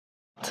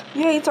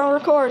Yeah, it's on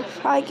record.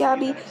 Hi,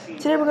 Gabby.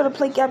 Today we're gonna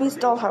play Gabby's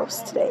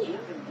Dollhouse today.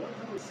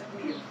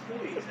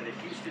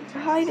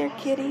 Hi there,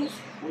 kitties.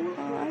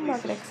 I'm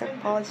not gonna accept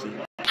apology.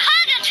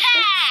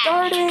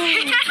 Starting!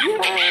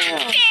 Yeah!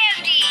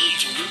 Sandy,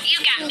 you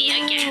got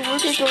me again. We're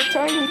gonna go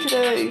tiny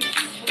today.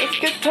 Let's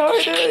get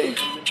tiny!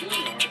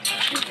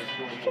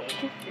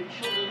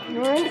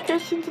 We're in the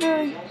kitchen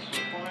today.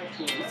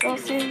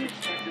 Saucy.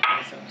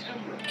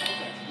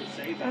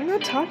 I'm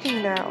not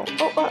talking now.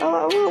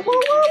 Whoa.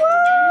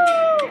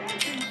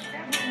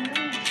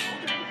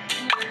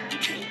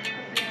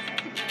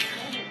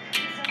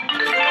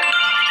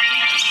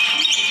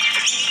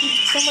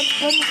 So much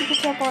fun you can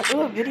tap on.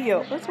 Ooh, a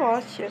video. Let's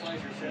watch it.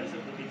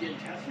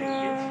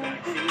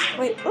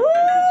 Wait. Ooh,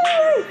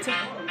 wait! I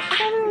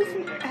thought it was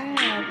an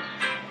ad.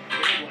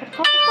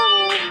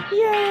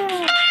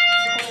 Yeah!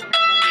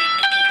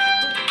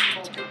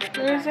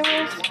 Where is it?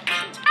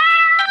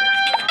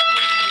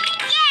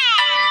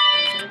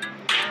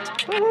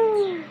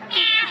 Woohoo!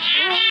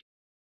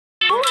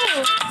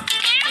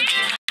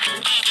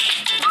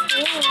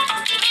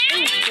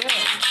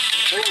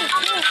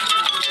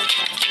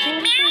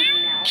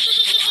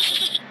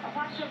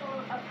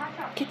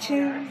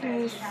 Kitchen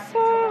is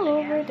all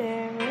over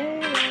there.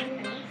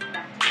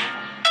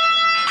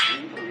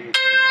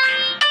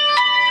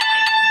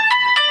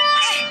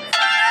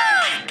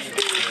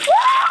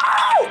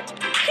 Whoa!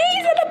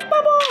 He's in a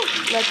bubble!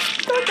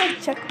 Let's go that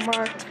check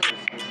mark.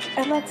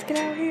 And let's get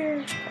out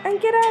here.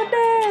 And get out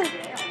there!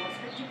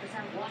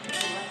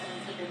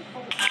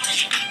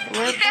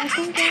 We're back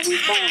in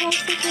Gabby's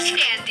Dollhouse again.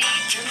 Sandy,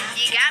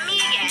 you got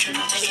me again.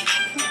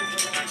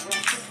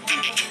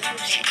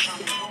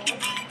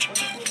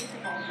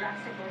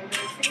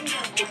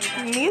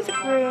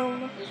 Music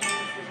room.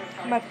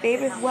 My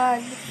favorite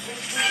one.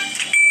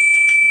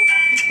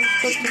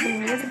 Let's go to the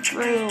music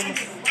room.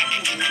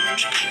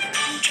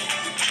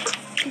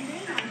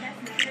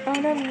 Oh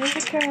no,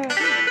 music.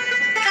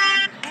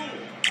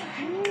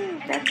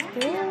 That's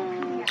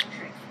good.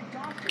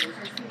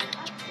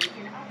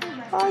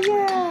 Oh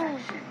yeah.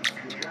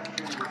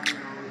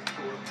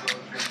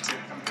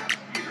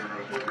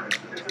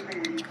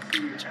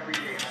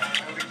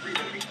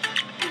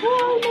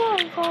 Oh no,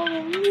 I'm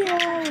falling.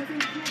 Yeah.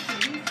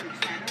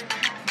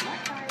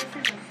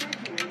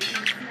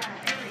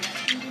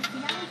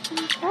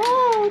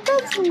 Oh,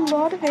 that's a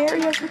lot of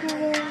areas we can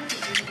go.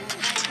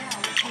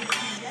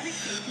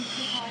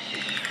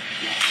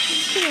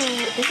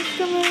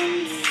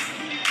 Instruments.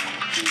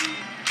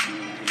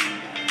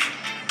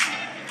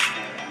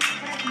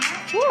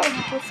 Whoa,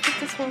 let's get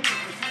this one.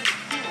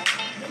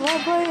 Come on,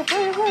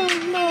 play,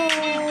 no.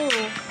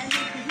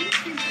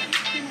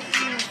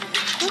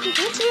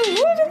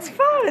 Ooh, that's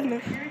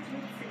fun.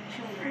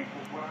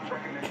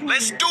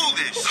 Let's do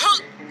this.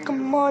 Huh?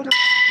 Come on, let's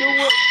do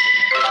it.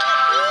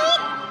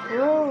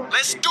 Whoa.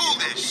 Let's do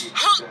this.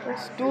 Huh?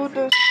 Let's do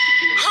this.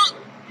 Huh?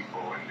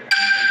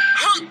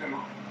 Huh?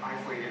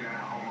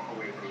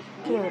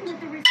 Good.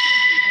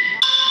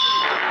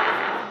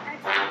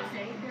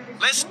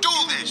 Let's do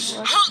this.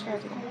 Let's Huh? try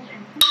it.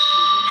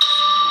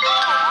 All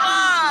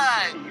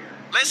right.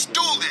 Let's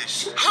do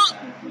this. Huh?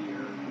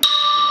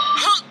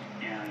 Huh?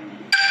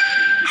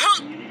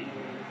 Huh?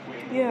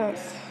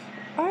 Yes.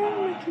 I'm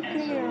gonna keep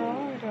doing it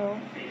wrong though.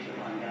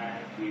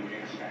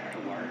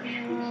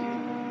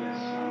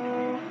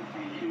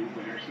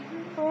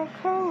 What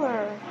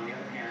color?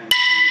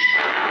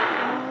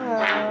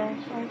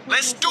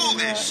 Let's do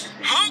this.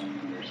 Huh?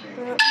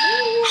 Huh?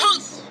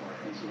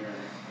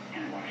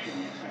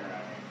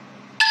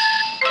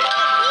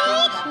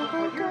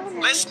 Huh?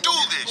 Let's do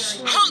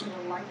this. Huh?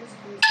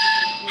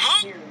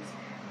 Huh?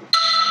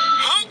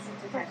 Huh?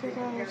 Okay,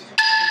 guys.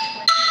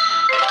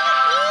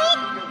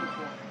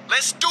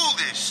 Let's do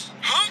this.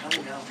 Huh?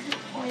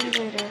 Maybe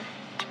later.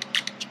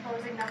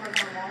 What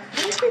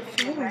do you keep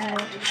feeling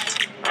like?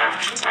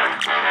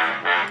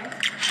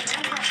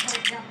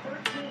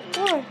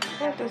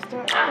 What does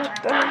that?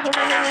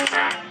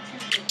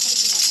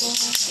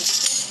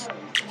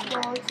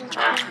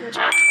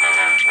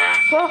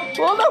 Oh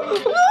no! No,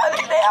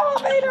 it's the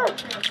elevator!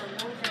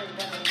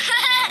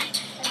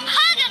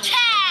 Hug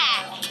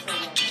attack!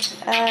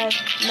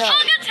 No.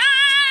 Hug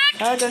attack!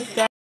 Hug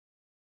attack.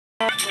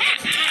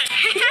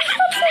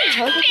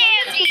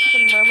 Sandy, The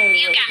mermaid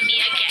you room. got me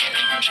again.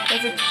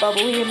 Because it's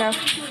bubbly enough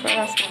for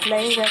us to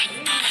play with.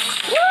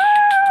 Woo!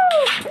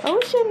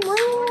 Ocean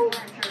room!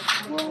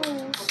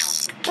 Whoa.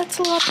 That's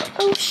a lot of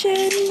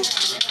ocean.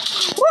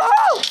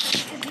 Whoa!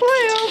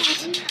 Whales!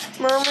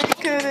 Mermaid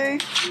kitty.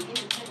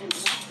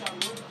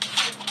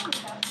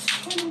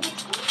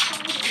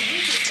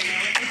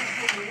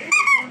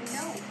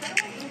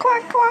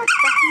 Quack, quack.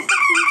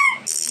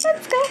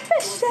 Let's go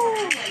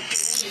fishing.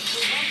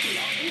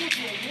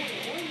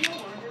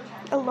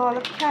 A lot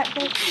of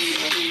catnip.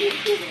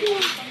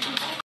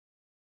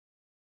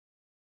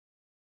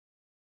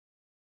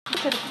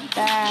 Look at the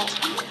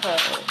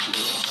bathtub.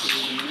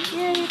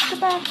 Yay, it's the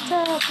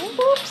bathtub.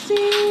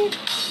 Whoopsie.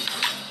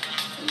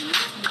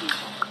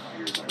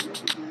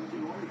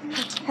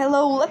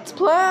 Hello, let's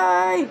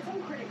play.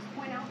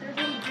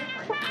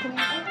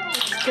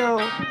 Let's go.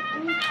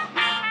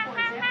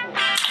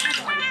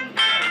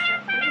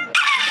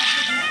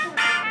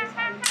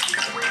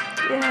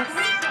 Yes.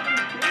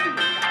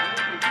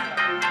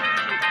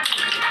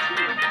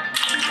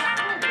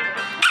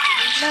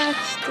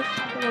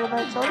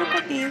 Match all the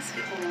cookies.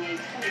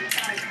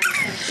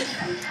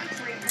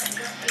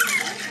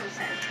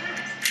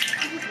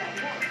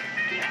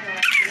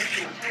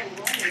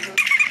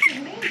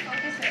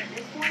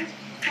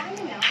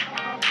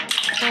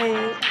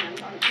 Wait,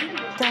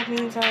 that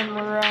means I'm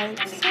right.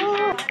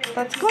 So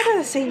let's go to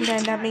the scene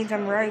then. That means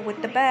I'm right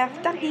with the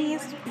bath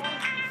duckies.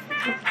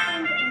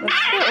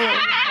 Let's go.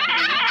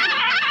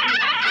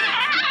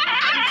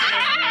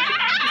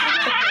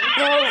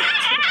 Boat.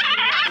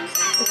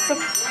 It's a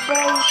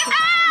boat.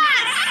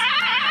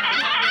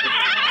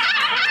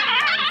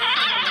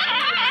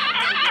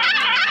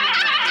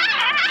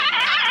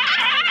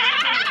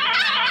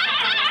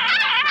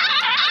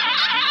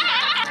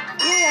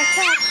 Yeah,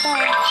 cat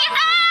boat.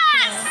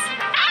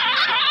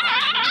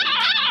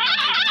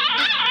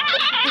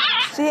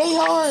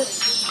 Seahorse.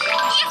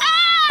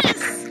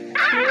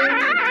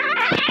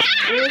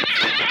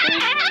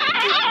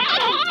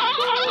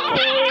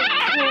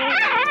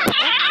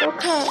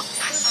 Okay.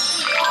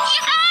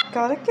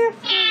 Got a gift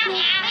for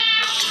you.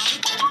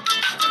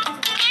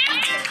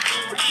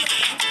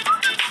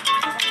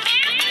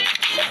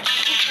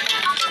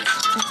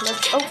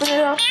 Let's open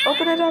it up.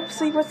 Open it up.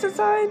 See what's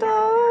inside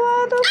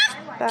the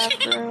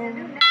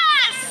bathroom.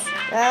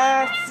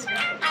 Yes.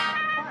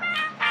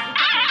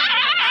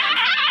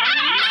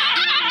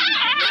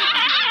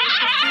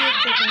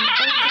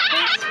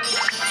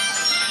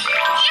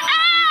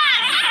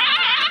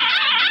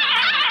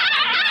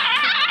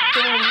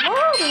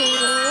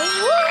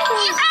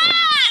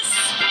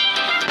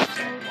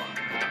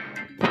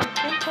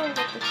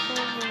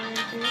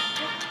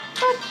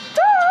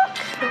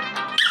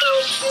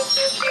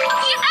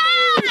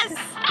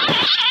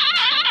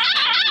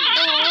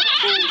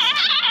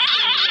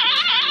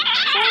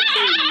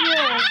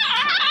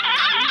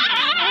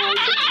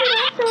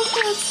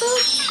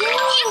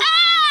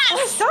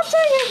 Oh, stop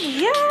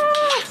saying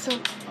yes!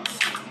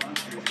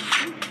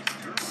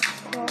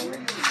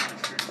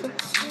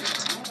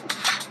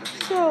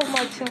 So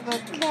much of a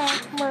cat,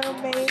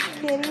 mermaid,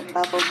 kitty,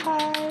 bubble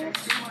pie.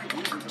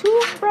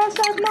 Toothbrush,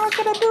 I'm not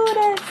gonna do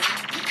this.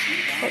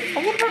 Wait,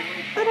 I'm gonna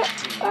put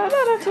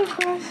another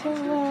toothbrush in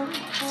there.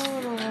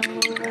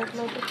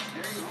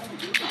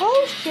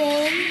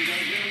 Potion?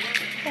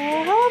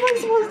 How am I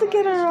supposed to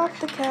get her off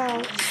the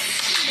couch?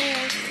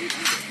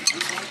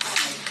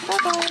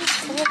 Bye-bye.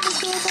 I'm gonna put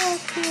you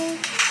back here.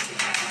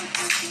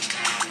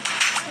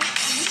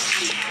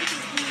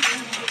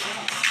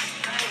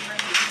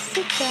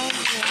 Sit down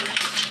here.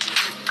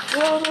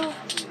 Well,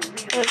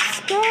 let's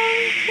go.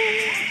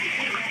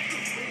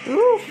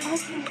 Ooh,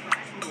 fun.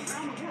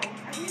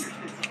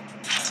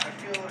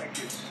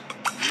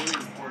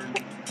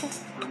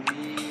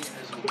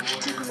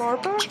 More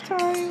bath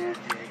time.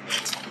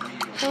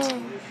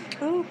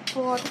 Ooh,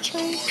 water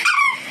place.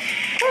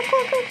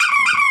 Quick.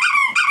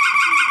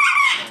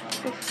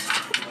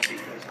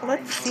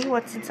 Let's see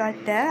what's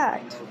inside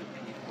that.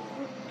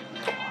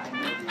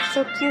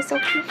 So cute.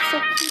 Got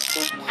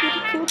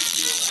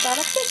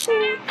a fishy.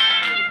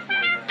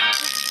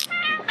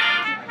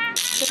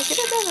 Gotta get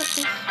another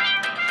fish.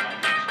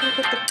 Gotta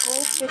get the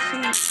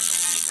goldfishy.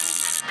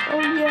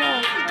 Oh yeah.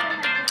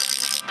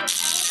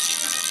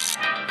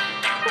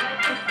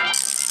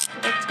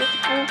 Let's get the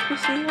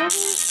goldfishy.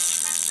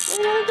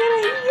 We're gonna get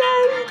it.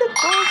 Yay, the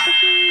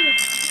goldfishy.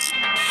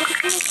 Gotta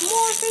get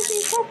more fishy.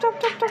 Top.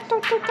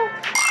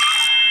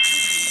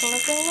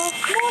 Collect all of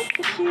more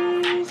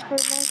fishies for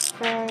my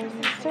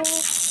friends.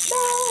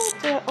 No,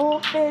 the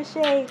old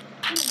fishy.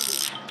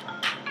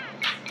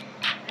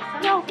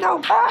 No.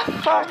 Ah,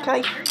 fuck, I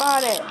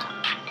got it.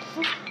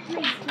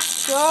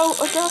 Go,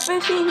 I got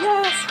fishy,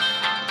 yes.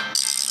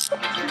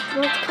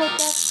 Let's put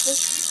that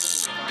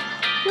fish.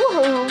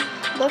 Woohoo,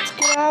 let's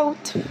get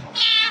out.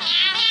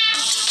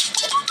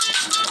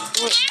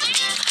 Wait.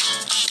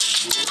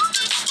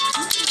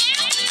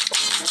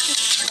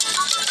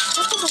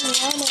 Look at the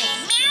llama.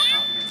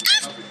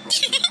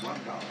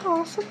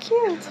 Oh, so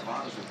cute.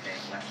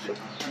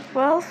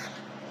 Well,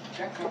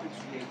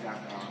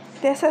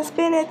 this has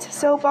been it.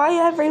 So bye,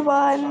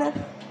 everyone.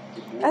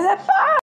 And then bye.